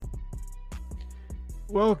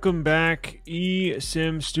Welcome back,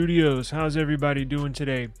 eSIM Studios. How's everybody doing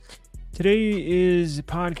today? Today is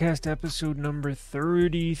podcast episode number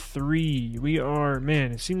 33.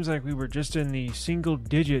 It seems like we were just in the single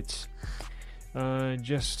digits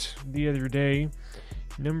just the other day.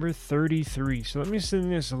 Number 33. So let me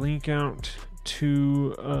send this link out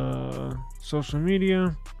to social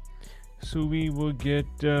media so we will get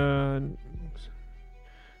some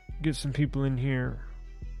people in here.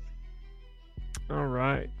 All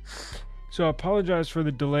right. So I apologize for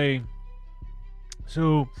the delay.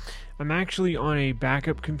 So I'm actually on a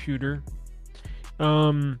backup computer.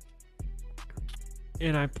 And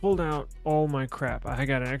I pulled out all my crap. I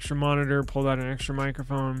got an extra monitor, pulled out an extra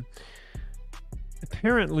microphone.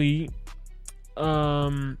 Apparently,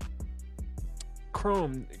 Chrome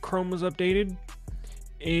was updated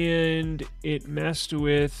and it messed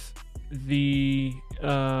with the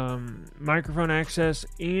microphone access,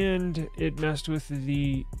 and it messed with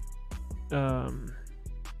the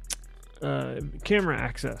camera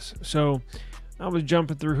access. So I was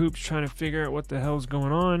jumping through hoops trying to figure out what the hell's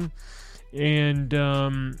going on, and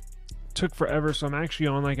took forever. So I'm actually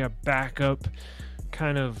on like a backup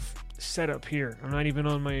kind of setup here. I'm not even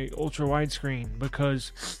on my ultra wide screen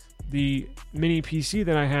because the mini PC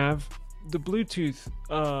that I have, the Bluetooth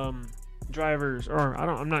drivers, or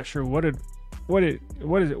I'm not sure what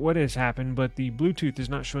has happened, but the Bluetooth is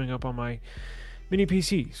not showing up on my mini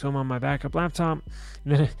PC. So I'm on my backup laptop,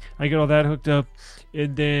 and then I get all that hooked up,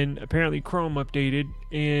 and then apparently Chrome updated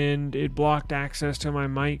and it blocked access to my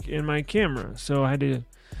mic and my camera. So I had to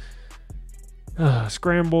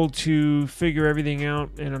scramble to figure everything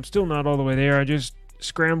out, and I'm still not all the way there. I just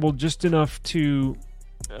scrambled just enough to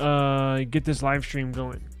get this live stream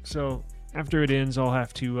going. So after it ends, I'll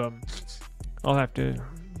have to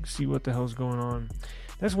see what the hell's going on.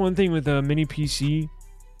 That's one thing with a mini PC.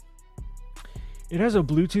 It has a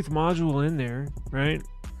Bluetooth module in there, right?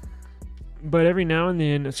 But every now and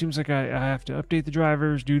then, it seems like I have to update the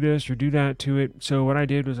drivers, do this or do that to it. So what I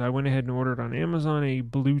did was I went ahead and ordered on Amazon a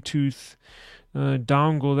Bluetooth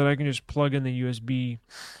dongle that I can just plug in the USB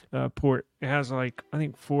port. It has like, I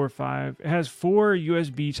think 4 or 5. It has 4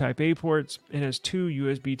 USB Type A ports and has 2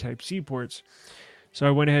 USB Type C ports. So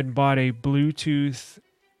I went ahead and bought a Bluetooth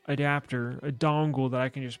adapter, a dongle that I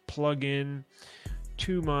can just plug in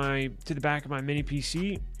to the back of my mini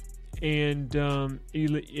PC, and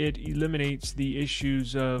it eliminates the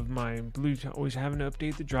issues of my Bluetooth always having to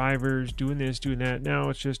update the drivers, doing this, doing that. Now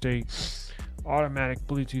it's just a automatic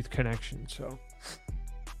Bluetooth connection. So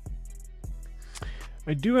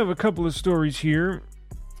I do have a couple of stories here.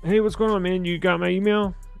 Hey, what's going on, man? You got my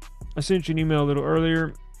email? I sent you an email a little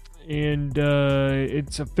earlier, and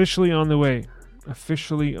it's officially on the way.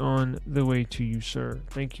 Officially on the way to you, sir.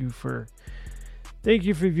 Thank you for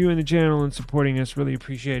viewing the channel and supporting us. Really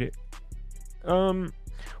appreciate it. We're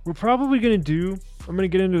probably I'm going to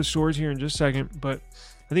get into the stories here in just a second, but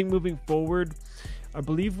I think moving forward, I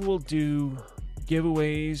believe we'll do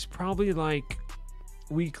giveaways probably like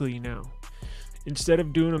weekly now. Instead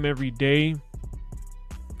of doing them every day,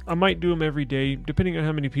 I might do them every day, depending on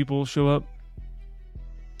how many people show up.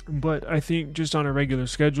 But I think just on a regular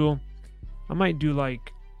schedule, I might do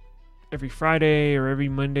like every Friday or every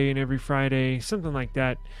Monday and every Friday, something like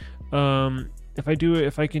that.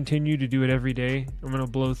 If I continue to do it every day, I'm going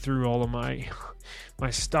to blow through all of my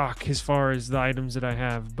stock as far as the items that I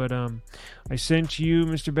have. But I sent you,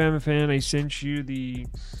 Mr. Bama Fan, I sent you the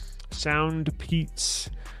Sound Peats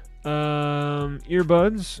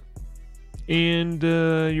earbuds and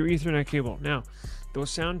your Ethernet cable. Now, those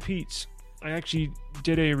Sound Peats, I actually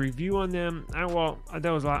did a review on them. I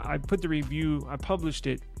published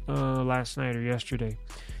it last night or yesterday,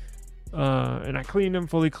 and I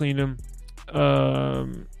fully cleaned them.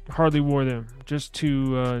 Hardly wore them, just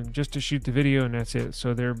to shoot the video, and that's it.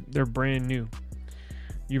 So they're brand new.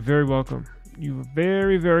 You're very welcome. You're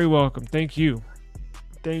very, very welcome. Thank you.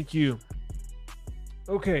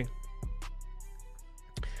 Okay.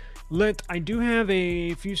 I do have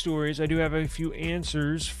a few stories. I do have a few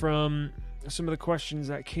answers from some of the questions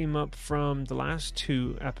that came up from the last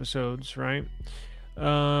 2 episodes, right?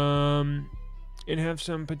 And have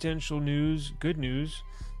some potential news, good news,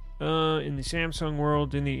 in the Samsung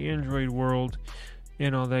world, in the Android world,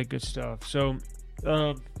 and all that good stuff. So,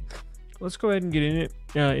 let's go ahead and get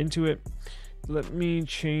into it. Let me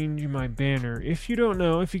change my banner. If you don't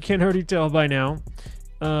know, if you can't already tell by now,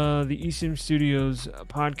 the eSIM Studios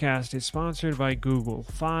podcast is sponsored by Google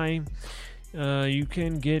Fi. You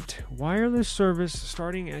can get wireless service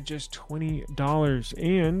starting at just $20,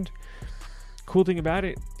 and cool thing about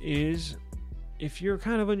it is if you're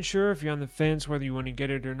kind of unsure, if you're on the fence whether you want to get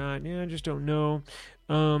it or not, I just don't know.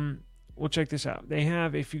 Well, check this out. They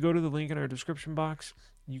have, if you go to the link in our description box,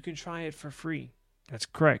 you can try it for free. That's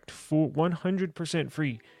correct. For 100%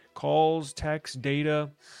 free. Calls, text, data,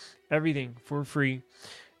 everything for free.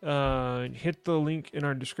 Hit the link in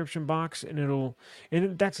our description box and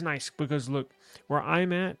that's nice because look, where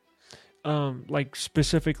I'm at, like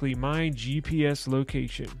specifically my GPS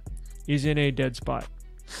location is in a dead spot.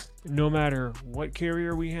 No matter what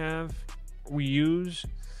carrier we use,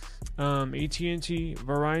 AT&T,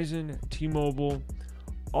 Verizon, T-Mobile,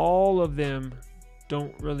 all of them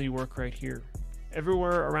don't really work right here.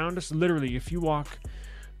 Everywhere around us, literally, if you walk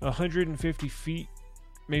 150 feet,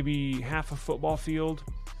 maybe half a football field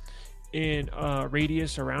in a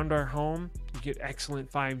radius around our home, you get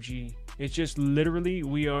excellent 5G. It's just literally,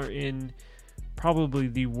 we are in probably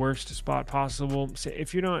the worst spot possible.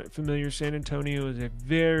 If you're not familiar, San Antonio is a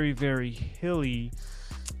very, very hilly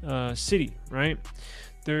city, right?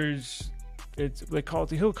 They call it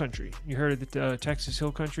the Hill Country. You heard of the Texas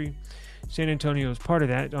Hill Country? San Antonio is part of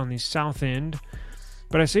that on the south end.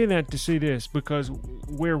 But I say that to say this, because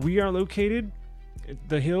where we are located,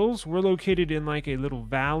 the hills, we're located in like a little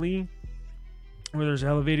valley where there's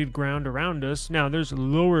elevated ground around us. Now, there's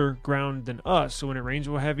lower ground than us, so when it rains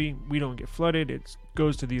real heavy, we don't get flooded. It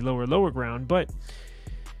goes to the lower ground, but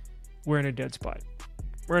we're in a dead spot.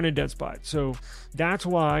 So that's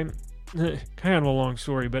why, kind of a long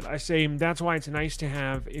story, but I say that's why it's nice to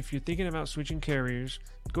have, if you're thinking about switching carriers,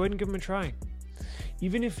 go ahead and give them a try.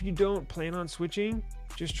 Even if you don't plan on switching,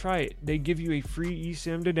 just try it. They give you a free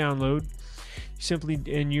eSIM to download. Simply,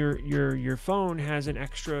 and your phone has an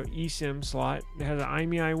extra eSIM slot. It has an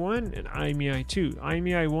IMEI 1 and IMEI 2.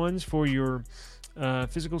 IMEI 1's for your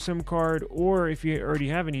physical SIM card, or if you already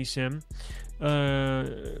have an eSIM,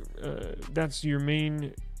 that's your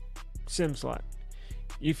main SIM slot.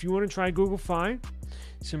 If you want to try Google Fi,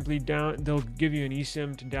 simply they'll give you an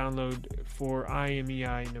eSIM to download for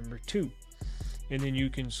IMEI number 2. And then you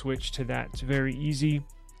can switch to that. It's very easy.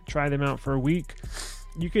 Try them out for a week.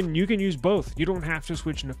 You can use both. You don't have to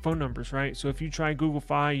switch into phone numbers, right? So if you try Google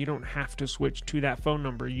Fi, you don't have to switch to that phone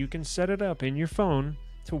number. You can set it up in your phone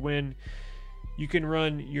to when you can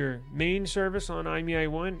run your main service on IMEI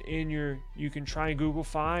 1 and you can try Google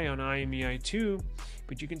Fi on IMEI 2,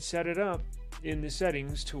 but you can set it up in the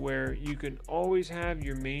settings to where you can always have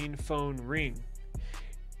your main phone ring.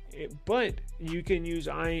 But you can use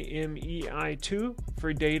IMEI 2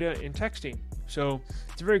 for data and texting. So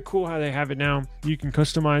it's very cool how they have it now. You can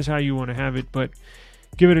customize how you want to have it, but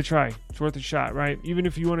give it a try. It's worth a shot, right? Even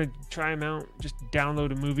if you want to try them out, just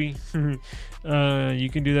download a movie. You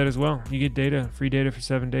can do that as well. You get free data for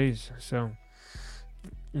 7 days. So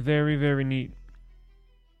very, very neat.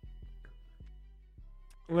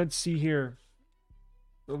 Let's see here.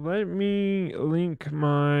 Let me link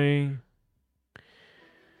my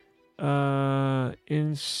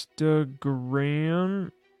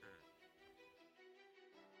Instagram.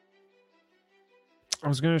 I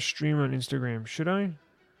was going to stream on Instagram. Should I?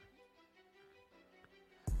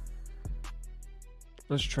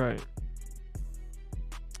 Let's try it.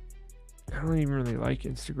 I don't even really like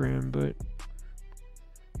Instagram, but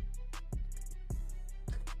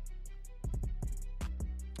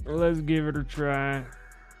let's give it a try.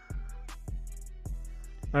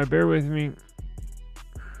 Alright, bear with me.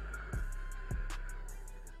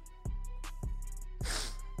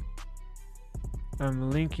 I'm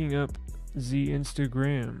linking up the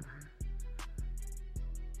Instagram.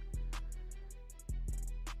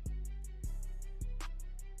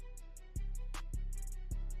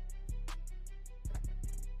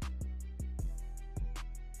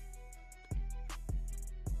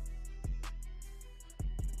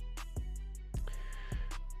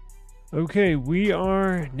 Okay, we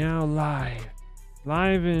are now live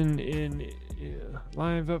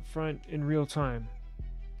up front in real time.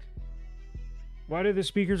 Why do the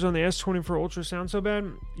speakers on the S24 Ultra sound so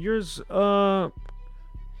bad? Yours, mine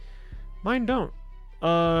don't.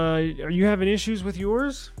 Are you having issues with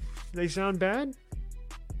yours? They sound bad?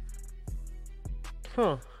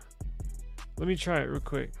 Huh. Let me try it real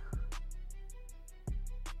quick.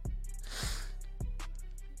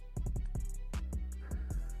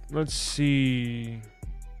 Let's see.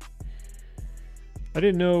 I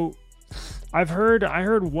didn't know. I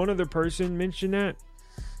heard one other person mention that,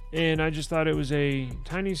 and I just thought it was a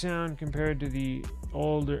tiny sound compared to the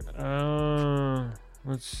older.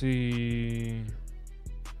 Let's see.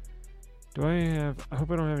 I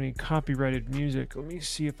hope I don't have any copyrighted music. Let me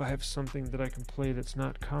see if I have something that I can play that's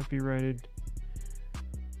not copyrighted.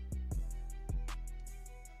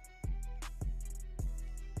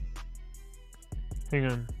 Hang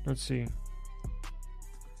on. Let's see.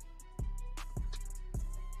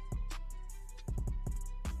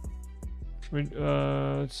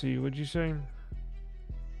 Let's see. What'd you say?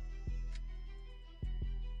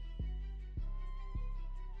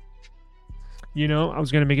 You know, I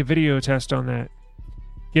was going to make a video test on that.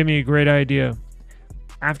 Give me a great idea.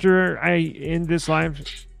 After I end this live...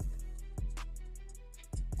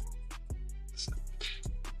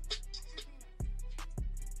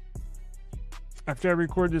 After I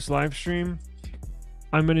record this live stream,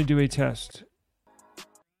 I'm going to do a test.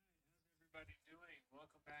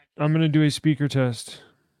 I'm going to do a speaker test.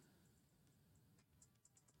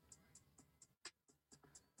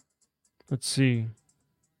 Let's see.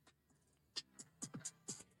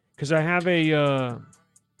 Because I have a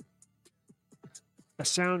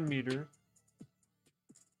sound meter.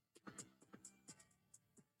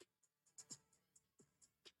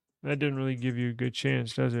 That didn't really give you a good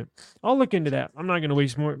chance, does it? I'll look into that. I'm not going to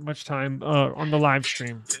waste much time on the live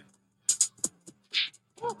stream.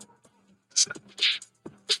 I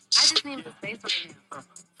just need the space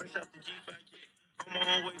right now. I'm on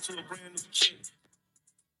my way to a brand new chick.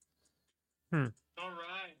 All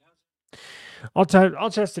right.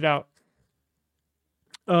 I'll test it out.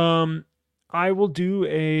 I will do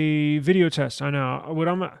a video test. I know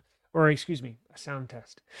a sound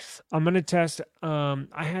test. I'm gonna test.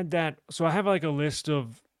 I had that. So I have like a list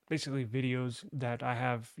of basically videos that I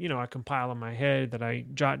have. I compile in my head that I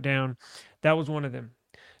jot down. That was one of them.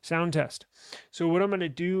 Sound test. So what I'm gonna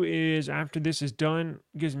do is after this is done,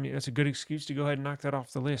 that's a good excuse to go ahead and knock that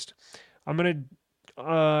off the list. I'm gonna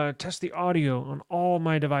test the audio on all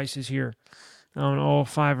my devices here, on all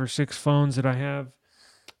 5 or 6 phones that I have,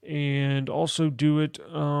 and also do it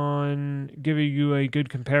on giving you a good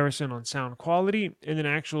comparison on sound quality and then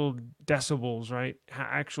actual decibels, right?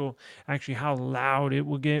 Actually how loud it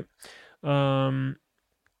will get. And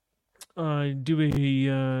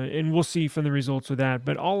we'll see from the results of that.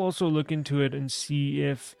 But I'll also look into it and see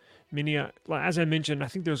if as I mentioned, I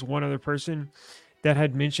think there's one other person that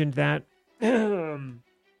had mentioned that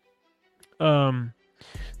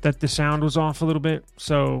that the sound was off a little bit.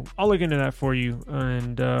 So I'll look into that for you,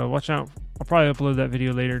 and watch out. I'll probably upload that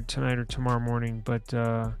video later tonight or tomorrow morning, but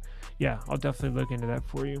yeah, I'll definitely look into that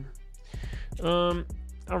for you.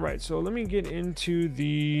 All right, so let me get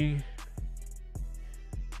into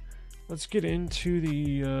let's get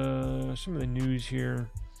into some of the news here.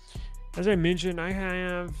 As I mentioned, I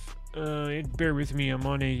have bear with me, I'm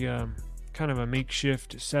on a kind of a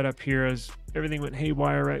makeshift setup here as everything went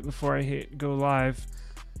haywire right before I hit go live.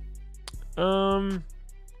 Let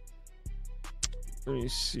me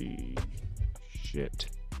see. Shit.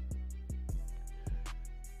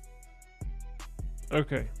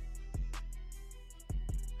 Okay.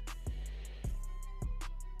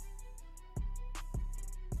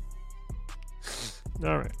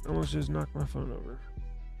 All right. Almost just knocked my phone over.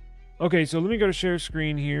 Okay, so let me go to share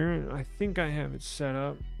screen here. I think I have it set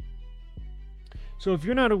up. So if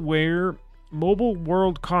you're not aware, Mobile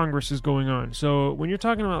World Congress is going on. So when you're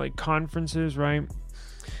talking about like conferences, right?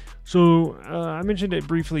 So I mentioned it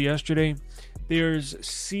briefly yesterday. There's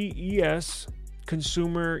CES,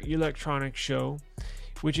 Consumer Electronics Show,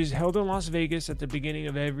 which is held in Las Vegas at the beginning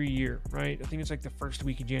of every year, right? I think it's like the first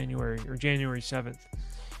week of January or January 7th.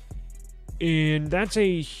 And that's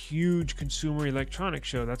a huge consumer electronics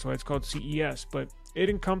show. That's why it's called CES. But it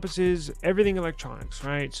encompasses everything electronics,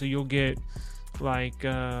 right? So you'll get like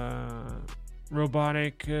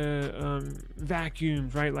robotic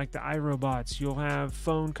vacuums, right? Like the iRobots. You'll have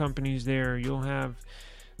phone companies there. You'll have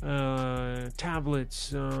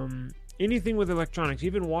tablets, anything with electronics,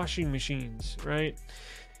 even washing machines, right?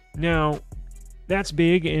 Now, that's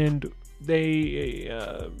big, and they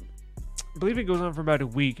I believe it goes on for about a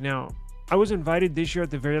week. Now, I was invited this year at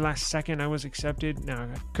the very last second. I was accepted. Now,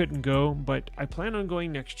 I couldn't go, but I plan on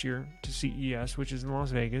going next year to CES, which is in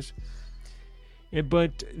Las Vegas.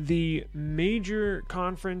 But the major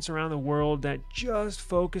conference around the world that just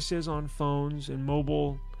focuses on phones and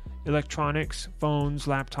mobile electronics, phones,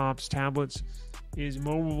 laptops, tablets, is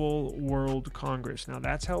Mobile World Congress. Now,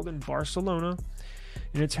 that's held in Barcelona,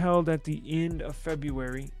 and it's held at the end of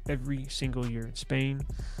February every single year in Spain.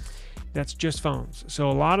 That's just phones. So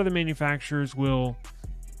a lot of the manufacturers will,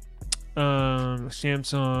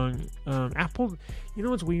 Samsung, Apple. You know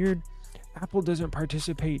what's weird? Apple doesn't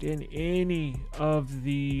participate in any of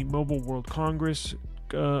the Mobile World Congress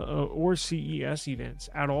or CES events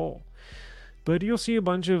at all. But you'll see a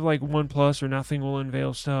bunch of like OnePlus or Nothing will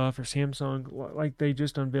unveil stuff, or Samsung, like they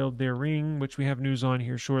just unveiled their Ring, which we have news on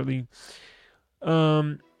here shortly.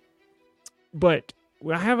 But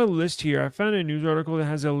I have a list here. I found a news article that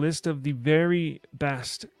has a list of the very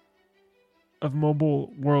best of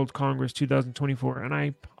Mobile World Congress 2024, and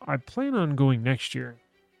I plan on going next year.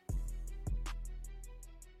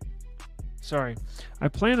 Sorry, I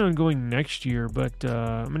plan on going next year, but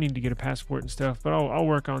I'm gonna need to get a passport and stuff. But I'll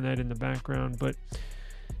work on that in the background. But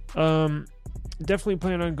definitely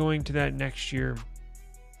plan on going to that next year.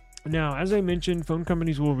 Now, as I mentioned, phone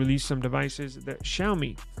companies will release some devices that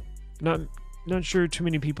Xiaomi. Not sure too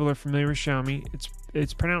many people are familiar with Xiaomi.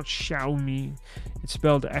 It's pronounced Xiaomi. It's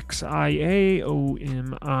spelled Xiaomi.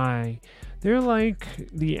 They're like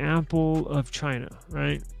the Apple of China,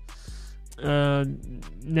 right?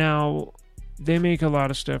 Now, they make a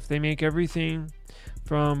lot of stuff. They make everything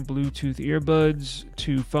from Bluetooth earbuds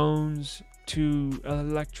to phones to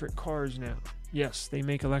electric cars now. Yes, they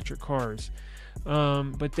make electric cars.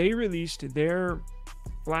 But they released their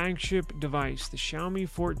flagship device, the Xiaomi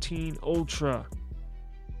 14 Ultra.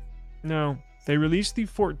 Now, they released the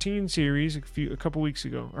 14 series a few weeks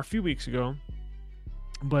ago,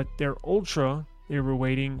 but their Ultra, they were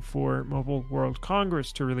waiting for Mobile World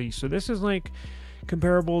Congress to release. So this is like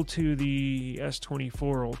comparable to the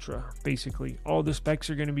S24 Ultra. Basically, all the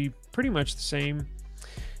specs are going to be pretty much the same.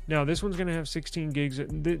 Now, this one's going to have 16 gigs.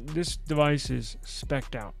 This device is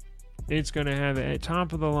spec'd out. It's going to have at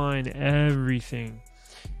top of the line everything.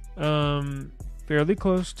 Fairly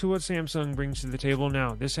close to what Samsung brings to the table.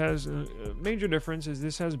 Now, this has a major difference is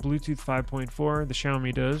this has Bluetooth 5.4, the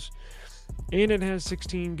Xiaomi does, and it has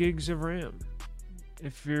 16 gigs of RAM.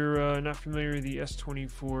 If you're not familiar, the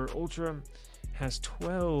S24 Ultra has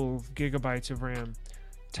 12 gigabytes of RAM.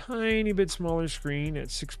 Tiny bit smaller screen at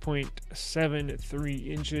 6.73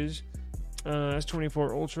 inches.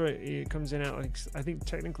 S24 Ultra, it comes in at like, I think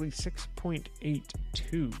technically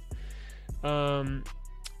 6.82.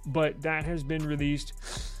 But that has been released.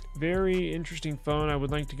 Very interesting phone. I would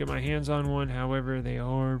like to get my hands on one. However, they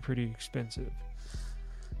are pretty expensive.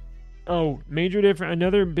 Oh, major difference.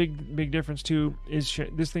 Another big difference too is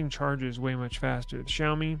this thing charges way much faster. The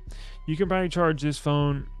Xiaomi, you can probably charge this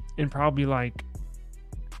phone in probably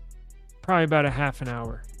about a half an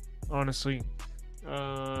hour. Honestly,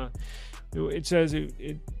 it says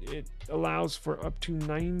it allows for up to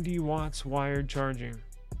 90 watts wired charging.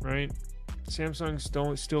 Right? Samsung's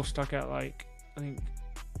still stuck at like, I think,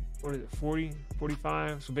 what is it, 40,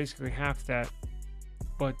 45? So basically half that.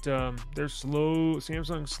 But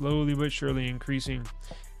Samsung's slowly but surely increasing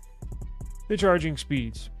the charging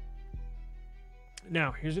speeds.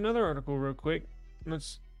 Now, here's another article real quick.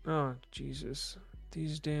 Oh, Jesus.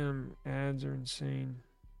 These damn ads are insane.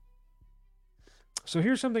 So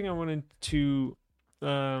here's something I wanted to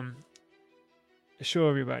show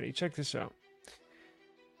everybody. Check this out.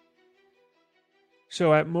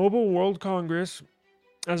 So at Mobile World Congress,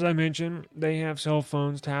 as I mentioned, they have cell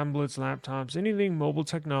phones, tablets, laptops, anything mobile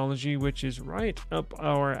technology, which is right up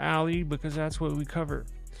our alley because that's what we cover.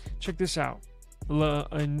 Check this out.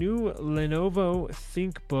 A new Lenovo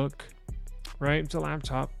ThinkBook, right? It's a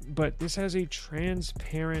laptop, but this has a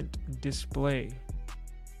transparent display.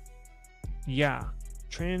 Yeah,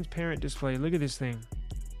 transparent display. Look at this thing.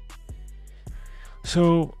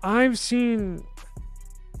 So I've seen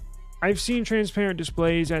transparent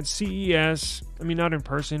displays at CES. I mean, not in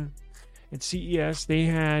person. At CES, they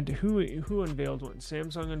had who unveiled one?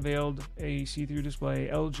 Samsung unveiled a see-through display.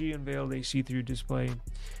 LG unveiled a see-through display.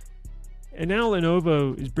 And now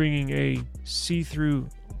Lenovo is bringing a see-through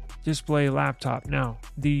display laptop. Now,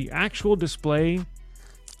 the actual display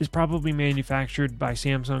is probably manufactured by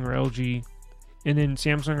Samsung or LG. And then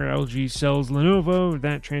Samsung or LG sells Lenovo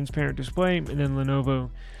that transparent display, and then Lenovo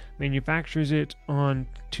manufactures it on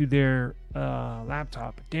to their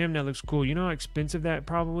laptop. Damn, that looks cool. You know how expensive that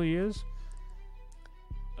probably is?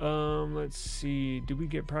 Let's see. Did we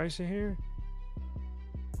get price in here?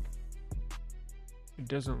 It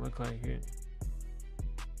doesn't look like it.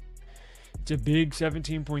 It's a big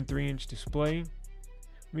 17.3 inch display.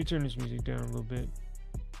 Let me turn this music down a little bit.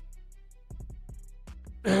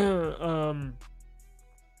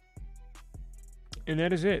 And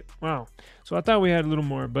that is it. Wow. So I thought we had a little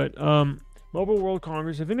more, but Mobile World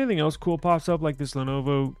Congress, if anything else cool pops up like this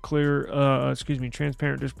Lenovo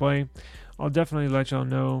transparent display, I'll definitely let y'all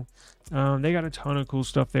know. They got a ton of cool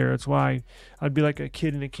stuff there. That's why I'd be like a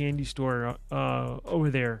kid in a candy store over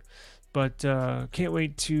there. But can't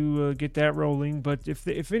wait to get that rolling. But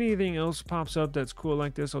if anything else pops up that's cool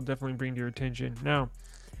like this, I'll definitely bring to your attention. Now,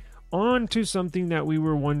 on to something that we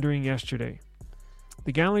were wondering yesterday.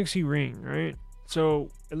 The Galaxy Ring, right? So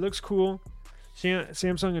it looks cool.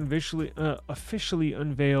 Samsung officially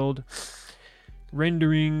unveiled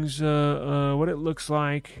renderings, what it looks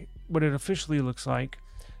like. what it officially looks like.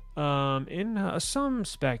 In some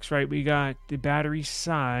specs, right? We got the battery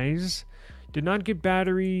size. Did not get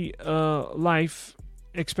battery life,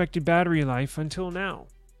 expected battery life until now.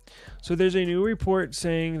 So there's a new report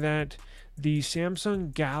saying that the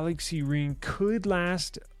Samsung Galaxy Ring could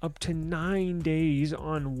last up to 9 days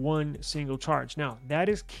on one single charge. Now, that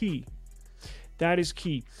is key. That is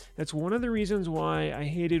key. That's one of the reasons why I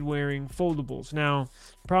hated wearing foldables. Now,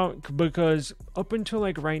 because up until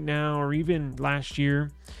like right now or even last year,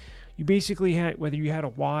 you basically had, whether you had a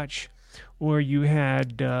watch or you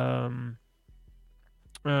had, was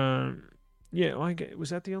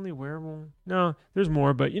that the only wearable? No, there's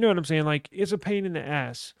more, but you know what I'm saying? Like, it's a pain in the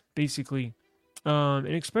ass, basically. And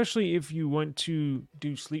especially if you want to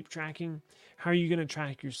do sleep tracking, how are you going to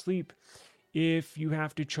track your sleep if you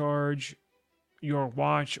have to charge your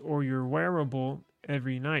watch or your wearable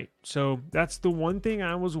every night? So that's the one thing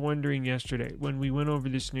I was wondering yesterday when we went over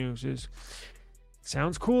this news is,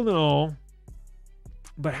 sounds cool and all,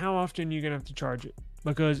 but how often are you going to have to charge it?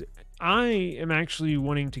 Because I am actually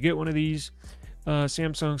wanting to get one of these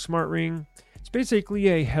Samsung Smart Ring. It's basically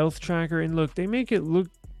a health tracker, and look, they make it look,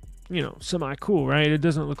 semi-cool, right? It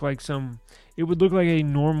doesn't look like it would look like a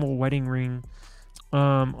normal wedding ring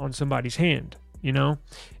on somebody's hand, It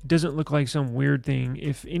doesn't look like some weird thing.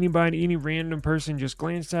 If any random person just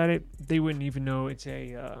glanced at it, they wouldn't even know it's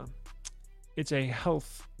a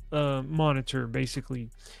health monitor, basically.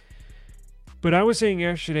 But I was saying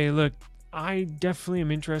yesterday, look, I definitely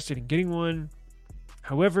am interested in getting one.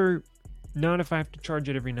 However, not if I have to charge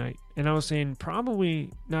it every night. And I was saying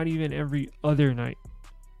probably not even every other night.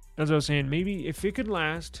 As I was saying, maybe if it could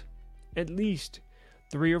last at least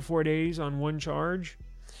 3 or 4 days on one charge,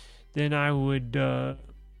 then I would,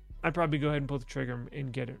 I'd probably go ahead and pull the trigger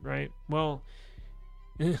and get it, right? Well,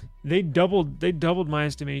 they doubled my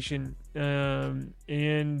estimation,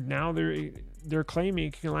 and now they're claiming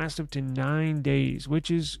it can last up to 9 days,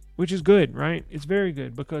 which is good, right? It's very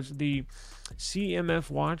good, because the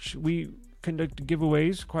CMF watch, we conduct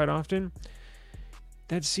giveaways quite often.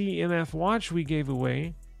 That CMF watch we gave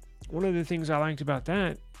away, one of the things I liked about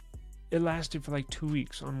that, it lasted for like 2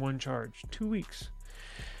 weeks on one charge. 2 weeks.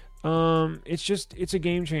 It's a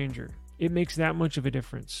game changer. It makes that much of a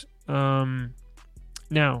difference.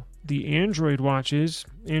 Now, the Android watches,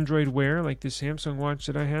 Android Wear, like the Samsung watch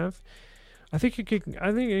that I have, I think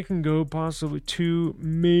it can go possibly 2,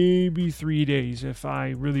 maybe 3 days if I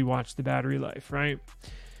really watch the battery life, right?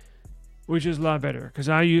 Which is a lot better, because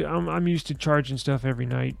I'm used to charging stuff every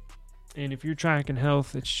night, and if you're tracking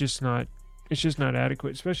health, it's just not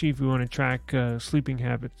adequate, especially if you want to track sleeping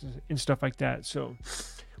habits and stuff like that. So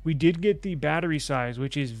we did get the battery size,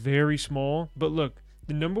 which is very small, but look,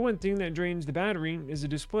 the number one thing that drains the battery is the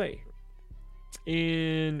display.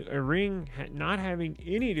 In a Ring not having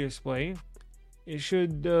any display,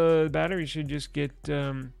 the battery should just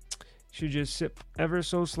sip ever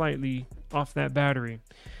so slightly off that battery.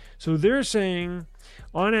 So they're saying,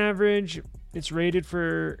 on average, it's rated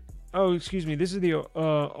for. Oh, excuse me. This is the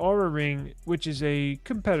Aura Ring, which is a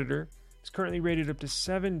competitor. It's currently rated up to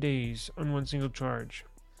 7 days on one single charge.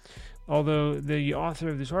 Although the author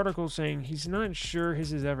of this article is saying he's not sure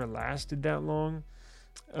his has ever lasted that long.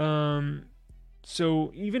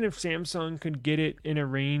 So even if Samsung could get it in a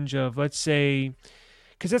range of, let's say,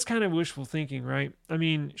 because that's kind of wishful thinking, right? I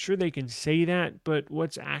mean, sure, they can say that, but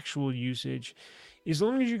what's actual usage? As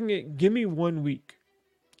long as you can give me 1 week.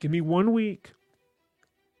 Give me 1 week,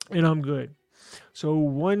 and I'm good. So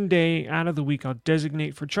 1 day out of the week I'll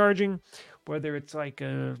designate for charging, whether it's like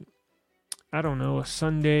a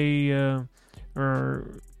Sunday or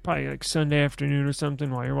probably like Sunday afternoon or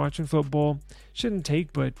something while you're watching football. Shouldn't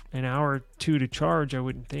take but an hour or two to charge, I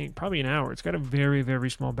wouldn't think. Probably an hour. It's got a very, very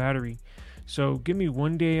small battery. So give me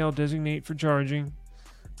 1 day I'll designate for charging,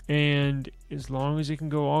 and as long as it can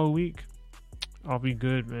go all week, I'll be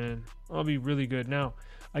good, man. I'll be really good. Now,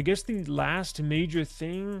 I guess the last major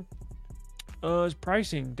thing is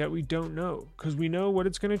pricing that we don't know, because we know what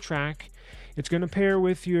it's going to track. It's going to pair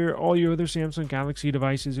with all your other Samsung Galaxy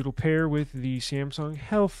devices. It'll pair with the Samsung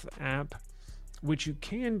Health app, which you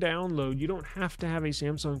can download. You don't have to have a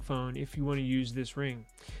Samsung phone if you want to use this ring.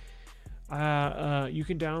 You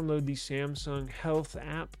can download the Samsung Health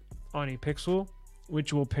app on a Pixel,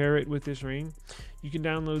 which will pair it with this ring. You can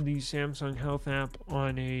download the Samsung Health app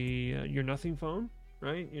on your Nothing phone,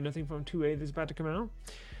 right? Your Nothing phone 2A that's about to come out.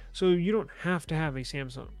 So you don't have to have a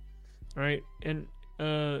Samsung, all right? And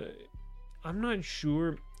I'm not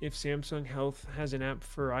sure if Samsung Health has an app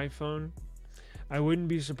for iPhone. I wouldn't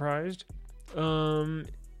be surprised.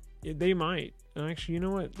 They might. Actually, you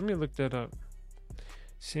know what? Let me look that up.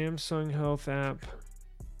 Samsung Health app.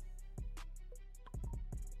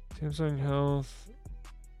 Samsung Health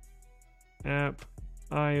app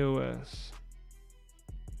iOS.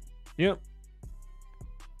 Yep,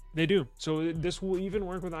 they do. So this will even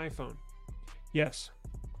work with iPhone. Yes.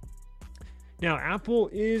 Now, Apple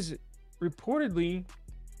is reportedly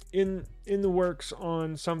in the works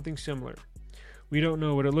on something similar. We don't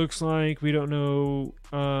know what it looks like. We don't know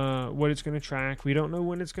what it's going to track. We don't know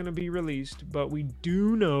when it's going to be released. But we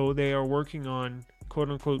do know they are working on,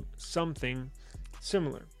 quote-unquote, something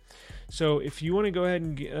similar. So if you want to go ahead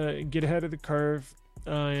and get ahead of the curve,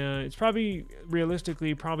 it's probably,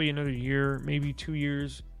 realistically, probably another year, maybe 2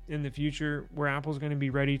 years in the future where Apple's going to be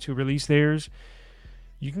ready to release theirs.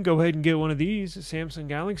 You can go ahead and get one of these Samsung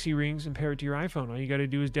Galaxy rings and pair it to your iPhone. All you got to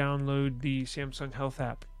do is download the Samsung Health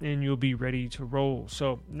app and you'll be ready to roll.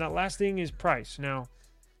 So that last thing is price. Now,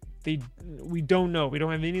 we don't know. We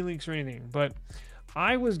don't have any leaks or anything, but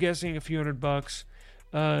I was guessing a few $100.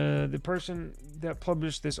 The person that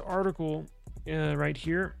published this article right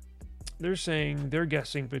here, they're saying they're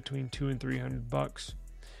guessing between $200 and $300.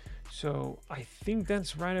 So I think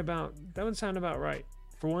that would sound about right.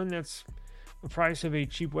 For one, that's the price of a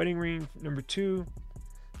cheap wedding ring. Number two,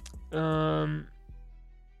 I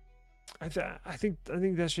think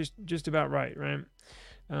that's just about right, right?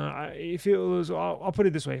 If it was, I'll put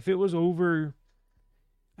it this way: if it was over,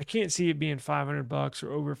 I can't see it being $500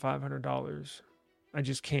 or over $500. I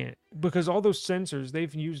just can't, because all those sensors,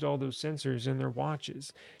 they've used all those sensors in their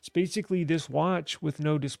watches. It's basically this watch with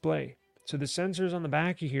no display. So the sensors on the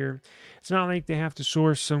back of here, it's not like they have to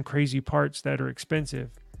source some crazy parts that are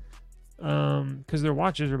expensive. Because their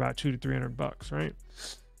watches are about $200 to $300, right?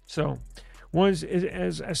 So,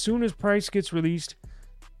 as soon as price gets released,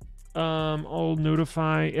 I'll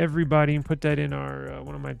notify everybody and put that in our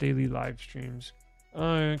one of my daily live streams.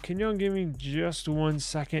 Can y'all give me just 1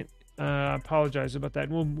 second? I apologize about that.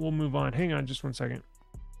 We'll move on. Hang on, just 1 second.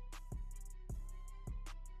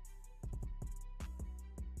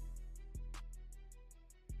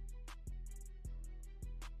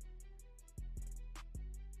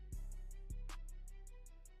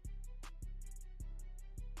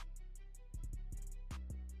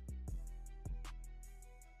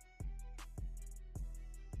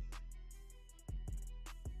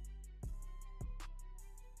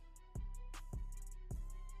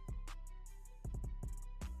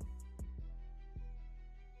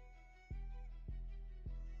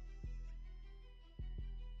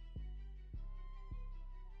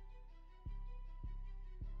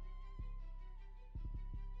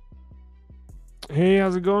 Hey,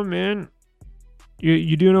 how's it going, man?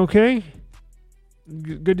 You doing okay?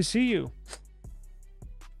 Good to see you.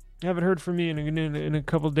 Haven't heard from you in a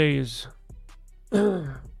couple days.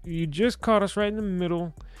 You just caught us right in the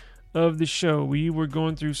middle of the show. We were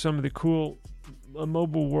going through some of the cool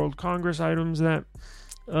Mobile World Congress items that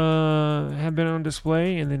have been on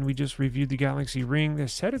display, and then we just reviewed the Galaxy Ring. They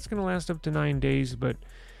said it's going to last up to 9 days, but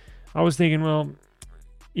I was thinking, well,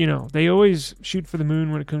 you know, they always shoot for the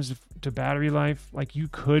moon when it comes to battery life. Like, you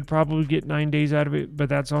could probably get 9 days out of it, but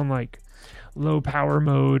that's on like low power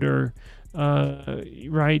mode or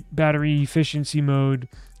battery efficiency mode,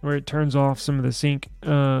 where it turns off some of the sync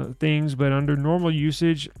things. But under normal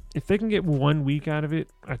usage, if they can get 1 week out of it,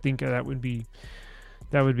 I think that would be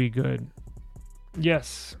good.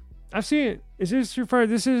 Yes, I've seen it. This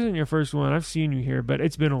isn't your first one. I've seen you here, but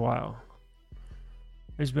it's been a while.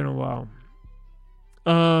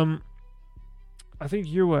 I think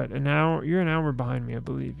you're what, an hour? You're an hour behind me, I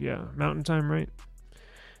believe. Yeah, Mountain Time, right?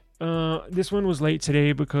 This one was late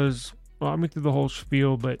today because, well, I went through the whole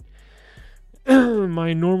spiel, but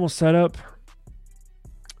my normal setup,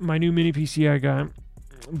 my new mini PC I got,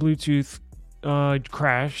 Bluetooth,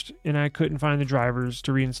 crashed, and I couldn't find the drivers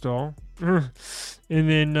to reinstall. and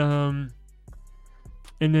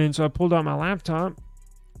then so I pulled out my laptop,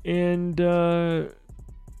 and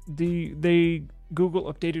they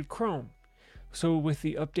Google updated Chrome. So with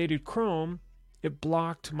the updated Chrome, it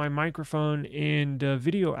blocked my microphone and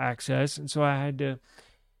video access, and so I had to,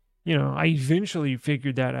 I eventually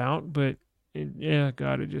figured that out, but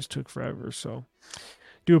it just took forever. So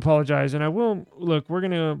do apologize, and I will look. We're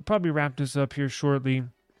gonna probably wrap this up here shortly.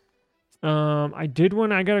 I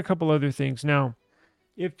got a couple other things. Now,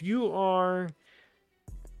 if you're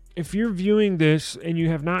viewing this and you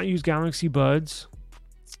have not used Galaxy Buds,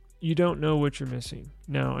 you don't know what you're missing.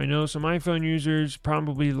 Now, I know some iPhone users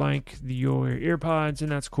probably like your AirPods,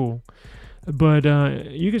 and that's cool. But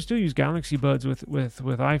you can still use Galaxy Buds with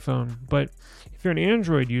iPhone. But if you're an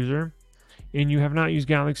Android user and you have not used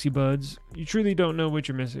Galaxy Buds, you truly don't know what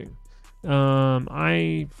you're missing.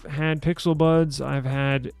 I've had Pixel Buds. I've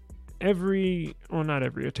had not every.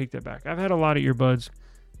 I take that back. I've had a lot of earbuds.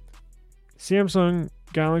 Samsung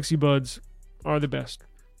Galaxy Buds are the best,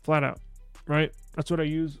 flat out, right? That's what I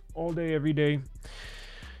use all day, every day.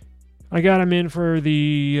 I got them in for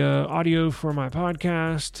the audio for my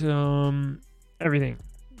podcast, everything.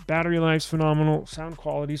 Battery life's phenomenal, sound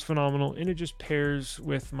quality's phenomenal, and it just pairs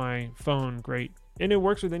with my phone great. And it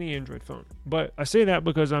works with any Android phone. But I say that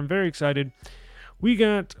because I'm very excited. We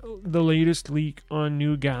got the latest leak on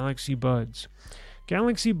new Galaxy Buds.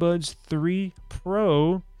 Galaxy Buds 3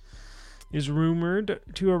 Pro is rumored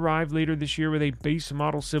to arrive later this year with a base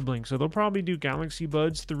model sibling. So they'll probably do Galaxy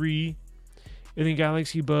Buds 3 and then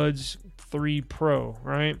Galaxy Buds 3 Pro,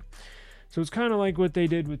 right? So it's kind of like what they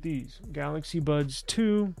did with these. Galaxy Buds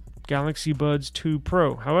 2, Galaxy Buds 2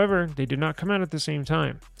 Pro. However, they did not come out at the same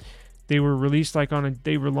time. They were released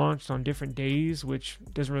they were launched on different days, which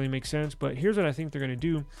doesn't really make sense. But here's what I think they're going to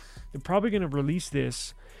do. They're probably going to release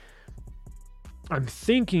this. I'm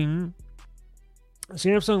thinking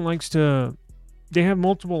Samsung likes to, they have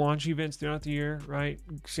multiple launch events throughout the year, right?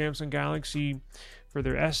 Samsung Galaxy for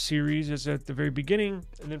their S series is at the very beginning,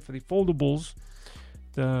 and then for the foldables,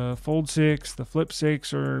 the Fold 6, the Flip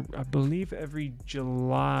 6 are, I believe, every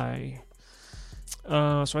July.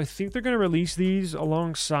 So I think they're going to release these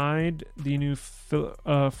alongside the new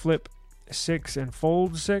Flip 6 and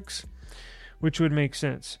Fold 6, which would make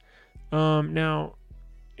sense. Now,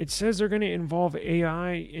 it says they're going to involve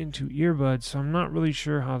AI into earbuds, so I'm not really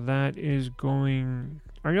sure how that is going.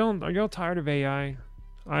 Are y'all tired of AI?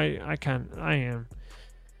 I am.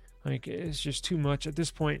 Like, it's just too much at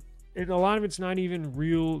this point. And a lot of it's not even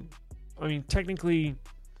real. I mean, technically,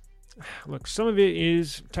 look, some of it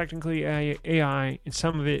is technically AI, and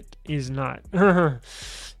some of it is not.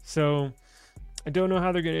 So, I don't know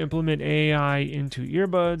how they're going to implement AI into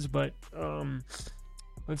earbuds, but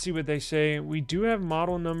let's see what they say. We do have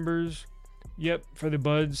model numbers, yep, for the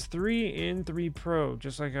Buds 3 and 3 Pro,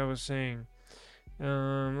 just like I was saying.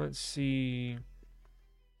 Let's see.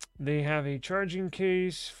 They have a charging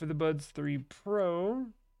case for the Buds 3 Pro,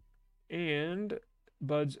 and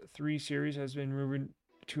Buds 3 series has been rumored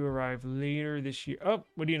to arrive later this year. Oh,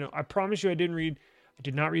 what do you know? I promise you I did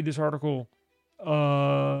not read this article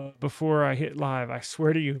before I hit live. I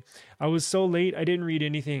swear to you. I was so late, I didn't read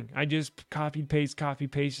anything. I just copy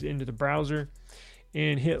paste into the browser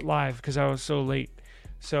and hit live because I was so late.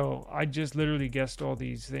 So I just literally guessed all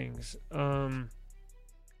these things.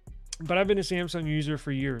 But I've been a Samsung user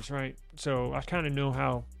for years, right? So I kind of know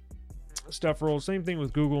how stuff rolls. Same thing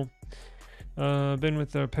with Google. Been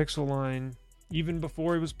with the Pixel line even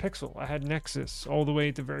before it was Pixel. I had Nexus all the way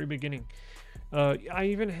at the very beginning. I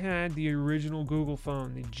even had the original Google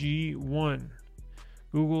phone, the G1.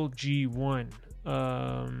 Google G1.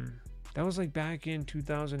 That was like back in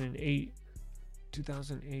 2008.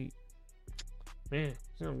 2008. Man,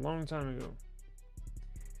 it's a long time ago.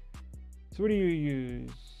 So what do you use?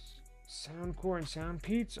 Soundcore and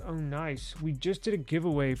SoundPeats? Oh, nice. We just did a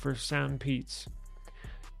giveaway for SoundPeats.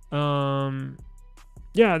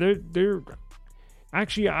 Yeah, they're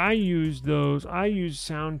actually, I used those. I used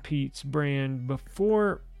SoundPeats brand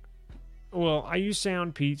before. Well, I used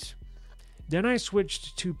SoundPeats. Then I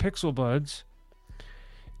switched to Pixel Buds.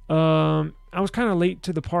 I was kind of late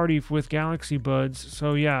to the party with Galaxy Buds,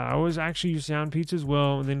 so yeah, I was actually used SoundPeats as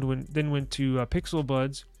well, and then went to Pixel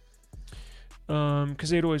Buds. Because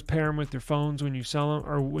they'd always pair them with their phones when you sell them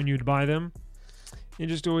or when you'd buy them. And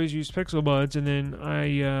just always use Pixel Buds. And then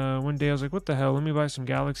one day I was like, what the hell? Let me buy some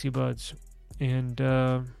Galaxy Buds. And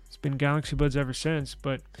it's been Galaxy Buds ever since.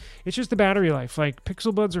 But it's just the battery life. Like,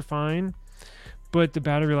 Pixel Buds are fine, but the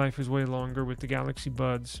battery life is way longer with the Galaxy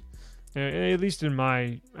Buds. At least in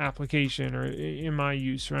my application or in my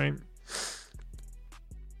use, right?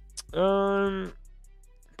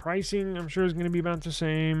 Pricing, I'm sure, is going to be about the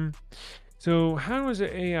same. So how is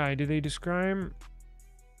it AI? Do they describe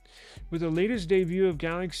with the latest debut of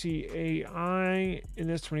Galaxy AI in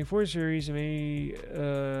this 24 series, it may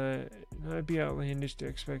not be outlandish to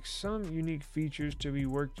expect some unique features to be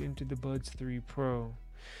worked into the Buds 3 Pro.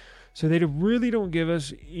 So they really don't give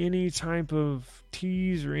us any type of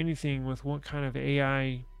tease or anything with what kind of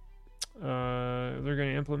AI they're going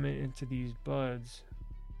to implement into these buds.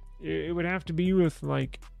 It would have to be with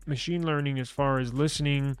like machine learning as far as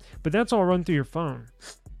listening, but that's all run through your phone.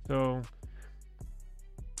 So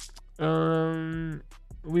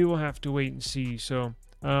we will have to wait and see. So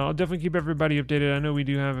I'll definitely keep everybody updated. I know we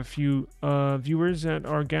do have a few viewers that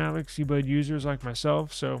are Galaxy Bud users like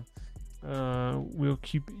myself, so we'll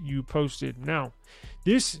keep you posted. Now,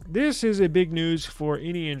 this is a big news for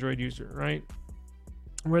any Android user, right?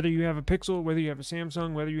 Whether you have a Pixel, whether you have a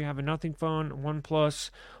Samsung, whether you have a nothing phone,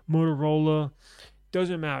 OnePlus, Motorola,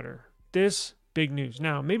 doesn't matter. This big news.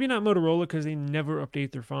 Now, maybe not Motorola because they never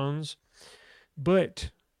update their phones,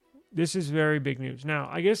 but this is very big news. Now,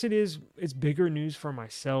 I guess it's bigger news for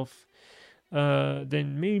myself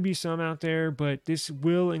than maybe some out there, but this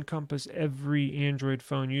will encompass every Android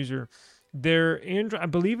phone user. I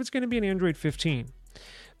believe it's going to be an Android 15.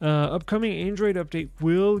 Upcoming Android update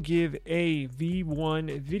will give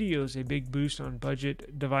V1 videos a big boost on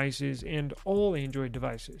budget devices and all Android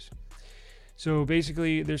devices. So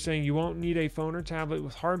basically, they're saying you won't need a phone or tablet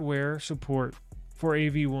with hardware support for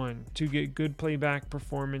AV1 to get good playback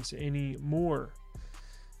performance anymore.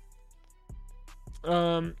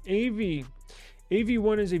 AV1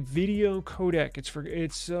 is a video codec.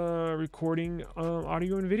 It's recording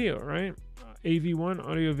audio and video, right? AV1,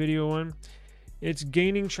 audio video one. It's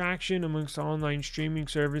gaining traction amongst online streaming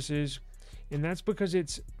services, and that's because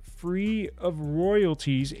it's free of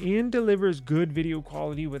royalties and delivers good video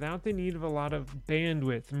quality without the need of a lot of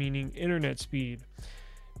bandwidth, meaning internet speed.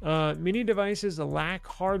 Many devices lack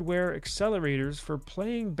hardware accelerators for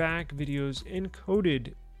playing back videos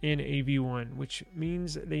encoded in AV1, which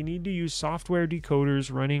means they need to use software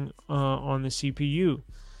decoders running on the CPU.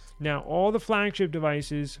 Now, all the flagship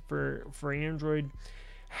devices for Android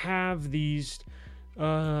have these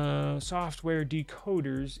software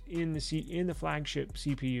decoders in the flagship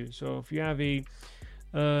CPU. So if you have a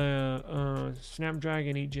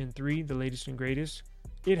Snapdragon 8 Gen 3, the latest and greatest,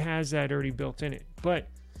 it has that already built in it. But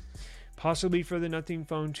possibly for the Nothing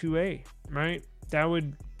Phone 2A, right? That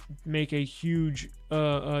would make a huge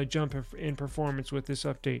jump in performance with this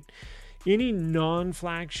update. Any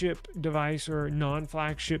non-flagship device or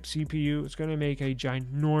non-flagship CPU is going to make a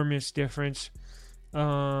ginormous difference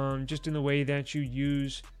just in the way that you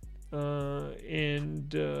use your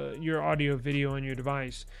audio video on your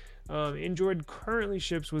device. Android currently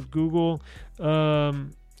ships with Google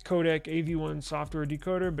codec AV1 software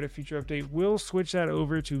decoder, but a future update will switch that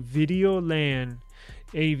over to VideoLAN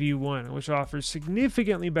AV1, which offers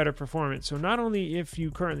significantly better performance. So not only if you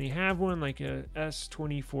currently have one like a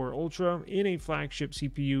S24 Ultra in a flagship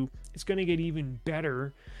CPU, it's going to get even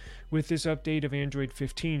better with this update of Android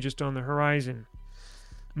 15 just on the horizon.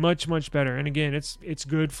 Much better. And again, it's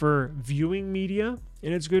good for viewing media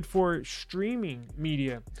and it's good for streaming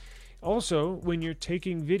media. Also, when you're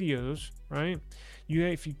taking videos, right?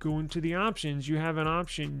 If you go into the options, you have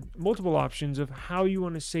multiple options of how you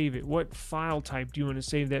want to save it. What file type do you want to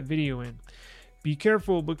save that video in? Be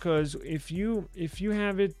careful, because if you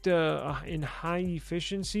have it in high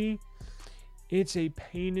efficiency, it's a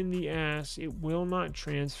pain in the ass. It will not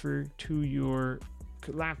transfer to your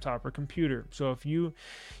laptop or computer. So if you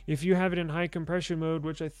have it in high compression mode,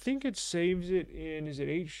 which I think it saves it in, is it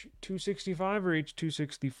H265 or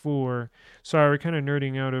H264? Sorry, we're kind of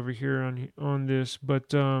nerding out over here on this,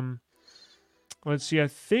 but let's see. I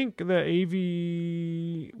think the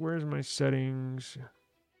AV, where's my settings?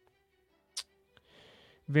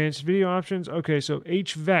 Advanced video options. Okay, so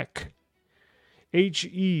HEVC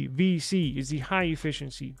is the high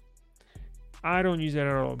efficiency. I don't use that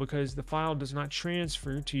at all because the file does not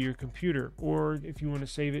transfer to your computer, or if you want to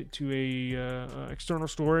save it to a external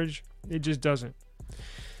storage, it just doesn't.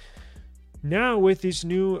 Now with this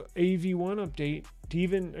new AV1 update,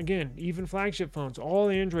 even flagship phones, all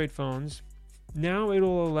Android phones, now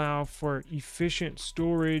it'll allow for efficient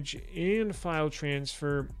storage and file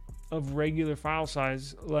transfer of regular file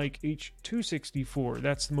size like H264.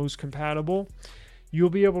 That's the most compatible.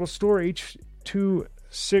 You'll be able to store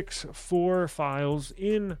H264 files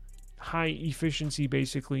in high efficiency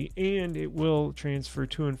basically, and it will transfer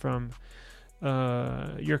to and from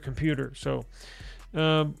your computer. So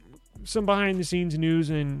some behind the scenes news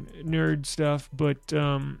and nerd stuff, but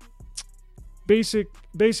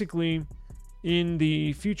basically in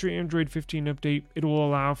the future Android 15 update, it will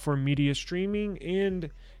allow for media streaming and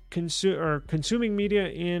consuming media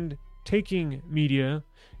and taking media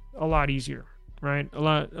a lot easier, right? A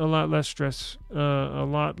lot less stress.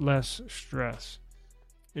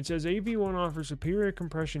 It says AV1 offers superior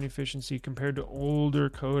compression efficiency compared to older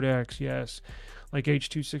codecs, yes, like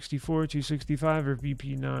H264, 265, or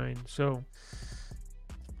VP9. So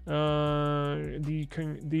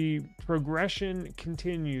the progression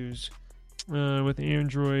continues with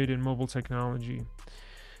Android and mobile technology.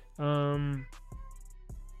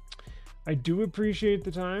 I do appreciate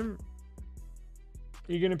the time.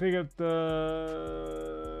 You're going to pick up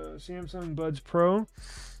the Samsung Buds Pro.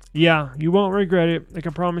 Yeah, you won't regret it. I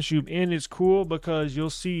can promise you. And it's cool because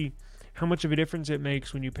you'll see how much of a difference it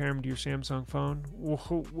makes when you pair them to your Samsung phone.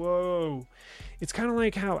 Whoa. It's kind of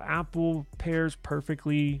like how Apple pairs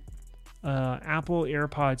perfectly. Apple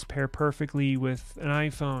AirPods pair perfectly with an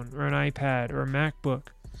iPhone or an iPad or a MacBook.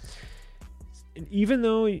 even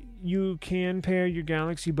though you can pair your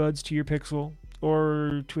Galaxy Buds to your Pixel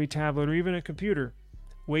or to a tablet or even a computer,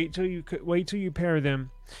 wait till you pair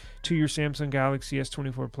them to your Samsung Galaxy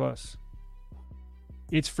S24 Plus.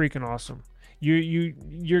 It's freaking awesome.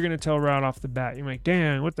 You're gonna tell right off the bat. You're like,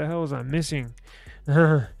 damn, what the hell is I missing?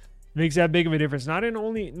 Makes that big of a difference. Not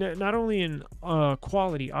only in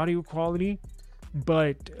quality, audio quality,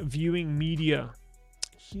 but viewing media.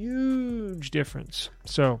 Huge difference.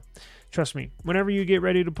 So, trust me. Whenever you get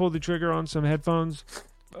ready to pull the trigger on some headphones,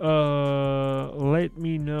 let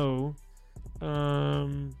me know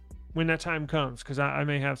when that time comes, because I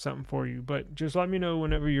may have something for you. But just let me know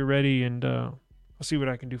whenever you're ready, and I'll see what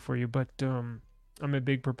I can do for you. But I'm a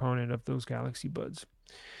big proponent of those Galaxy Buds.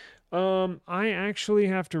 I actually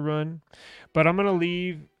have to run, but I'm gonna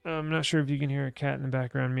leave. I'm not sure if you can hear a cat in the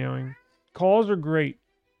background meowing. Calls are great.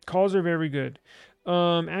 Calls are very good.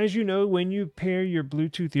 As you know, when you pair your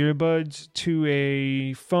Bluetooth earbuds to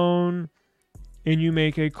a phone and you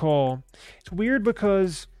make a call, it's weird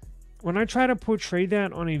because when I try to portray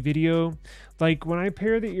that on a video, like when I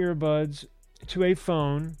pair the earbuds to a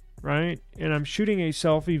phone, right, and I'm shooting a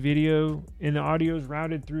selfie video and the audio is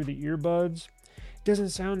routed through the earbuds, it doesn't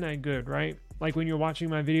sound that good, right? Like when you're watching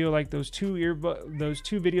my video, like those two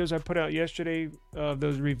videos I put out yesterday of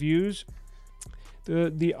those reviews,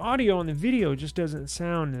 the audio on the video just doesn't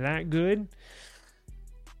sound that good.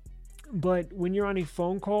 But when you're on a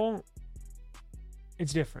phone call,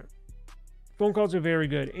 it's different. Phone calls are very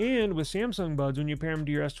good. And with Samsung Buds, when you pair them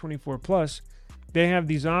to your S24 Plus, they have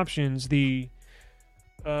these options. The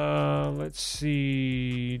let's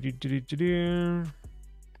see,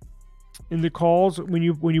 in the calls, when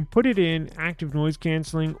you put it in active noise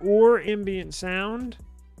canceling or ambient sound,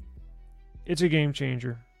 it's a game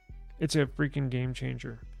changer. It's a freaking game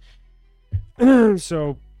changer.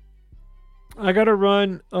 So I gotta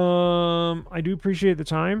run. I do appreciate the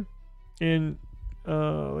time. And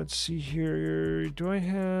let's see here. Do I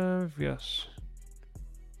have? Yes.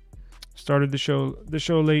 Started the show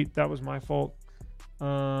late. That was my fault.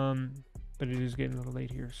 But it is getting a little late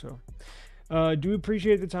here. So do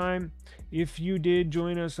appreciate the time. If you did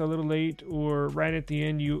join us a little late or right at the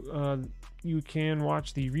end, you can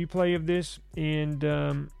watch the replay of this. And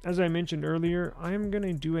as I mentioned earlier, I am going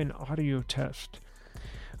to do an audio test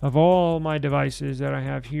of all my devices that I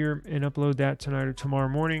have here and upload that tonight or tomorrow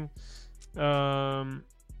morning.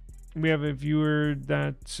 We have a viewer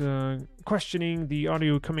that's questioning the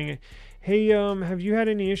audio coming in. Hey, have you had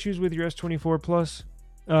any issues with your S24 Plus?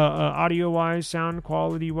 Audio-wise, sound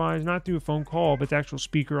quality-wise, not through a phone call, but the actual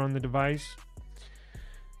speaker on the device.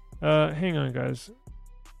 Hang on, guys.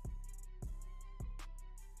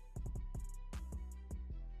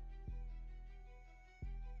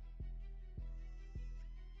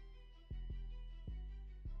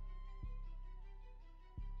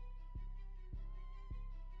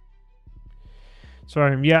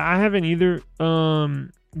 Sorry. Yeah, I haven't either.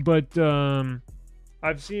 But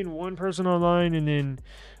I've seen one person online, and then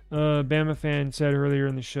Bama Fan said earlier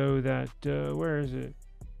in the show that where is it?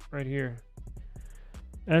 Right here.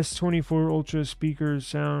 S24 Ultra speakers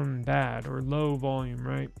sound bad or low volume,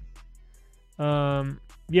 right?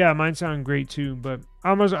 Yeah, mine sound great too, but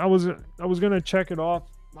I was gonna check it off.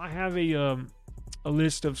 I have a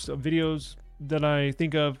list of videos that I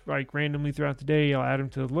think of like randomly throughout the day. I'll add them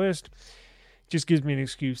to the list. Just gives me an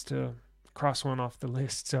excuse to cross one off the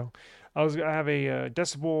list. So I have a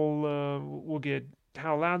decibel. We'll get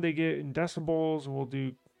how loud they get in decibels. We'll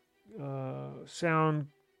do sound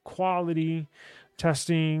quality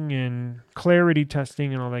testing and clarity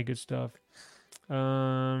testing and all that good stuff.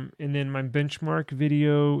 And then my benchmark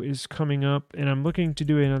video is coming up, and I'm looking to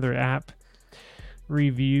do another app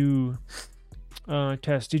review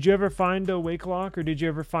test. Did you ever find a wake lock, or did you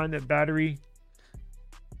ever find that battery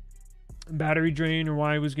drain, or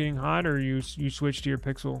why it was getting hot, or you switched to your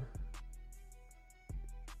Pixel?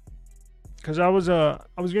 Because I was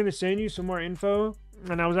going to send you some more info,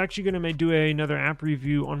 and I was actually going to do another app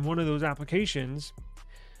review on one of those applications.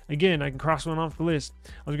 Again, I can cross one off the list.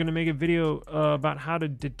 I was going to make a video about how to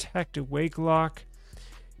detect a wake lock.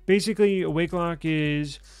 Basically, a wake lock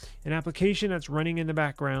is an application that's running in the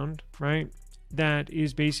background, right? That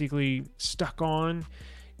is basically stuck on,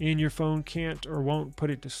 and your phone can't or won't put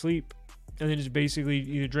it to sleep. And then it's basically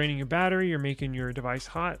either draining your battery or making your device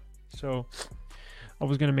hot. So I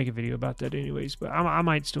was going to make a video about that anyways, but I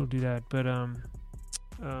might still do that. But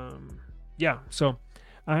yeah, so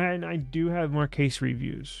I do have more case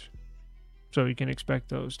reviews, so you can expect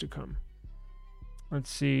those to come. Let's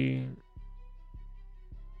see.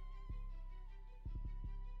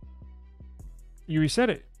 You reset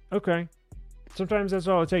it. Okay. Sometimes that's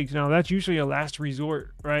all it takes. Now, that's usually a last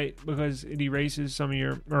resort, right? Because it erases some of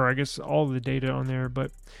your, or I guess all of the data on there.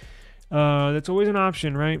 But that's always an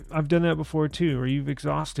option, right? I've done that before too, where you've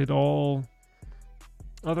exhausted all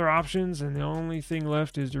other options and the only thing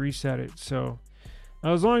left is to reset it. So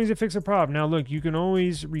as long as it fixes a problem. Now, look, you can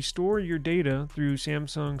always restore your data through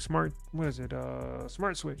Samsung Smart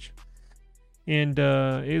Switch. And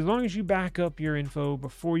as long as you back up your info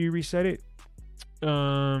before you reset it,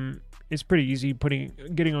 it's pretty easy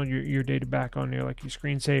getting on your data back on there, like your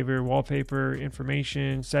screensaver, wallpaper,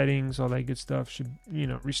 information, settings, all that good stuff should,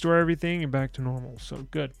 restore everything and back to normal. So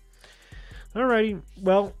good. Alrighty.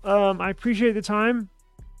 Well, I appreciate the time.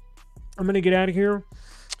 I'm going to get out of here.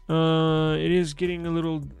 It is getting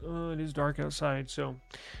it is dark outside. So,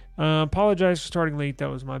 apologize for starting late. That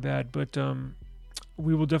was my bad, but,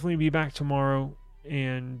 we will definitely be back tomorrow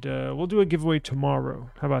and, we'll do a giveaway tomorrow.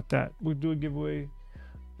 How about that? We'll do a giveaway.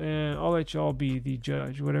 And I'll let y'all be the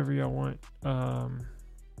judge, whatever y'all want. I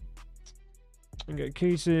got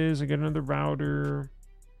cases, I got another router,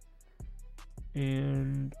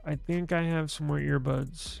 and I think I have some more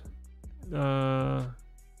earbuds.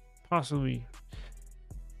 Possibly.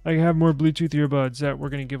 I have more Bluetooth earbuds that we're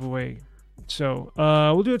going to give away. So,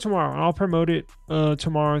 we'll do it tomorrow. I'll promote it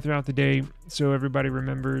tomorrow throughout the day so everybody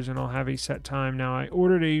remembers, and I'll have a set time. Now, I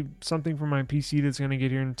ordered something from my PC that's going to get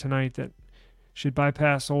here tonight that should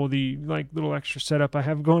bypass all the little extra setup I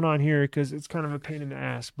have going on here because it's kind of a pain in the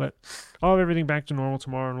ass. But I'll have everything back to normal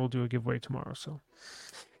tomorrow, and we'll do a giveaway tomorrow. So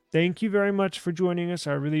thank you very much for joining us.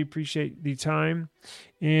 I really appreciate the time.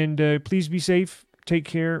 And please be safe. Take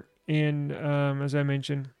care. And as I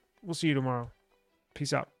mentioned, we'll see you tomorrow.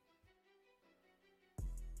 Peace out.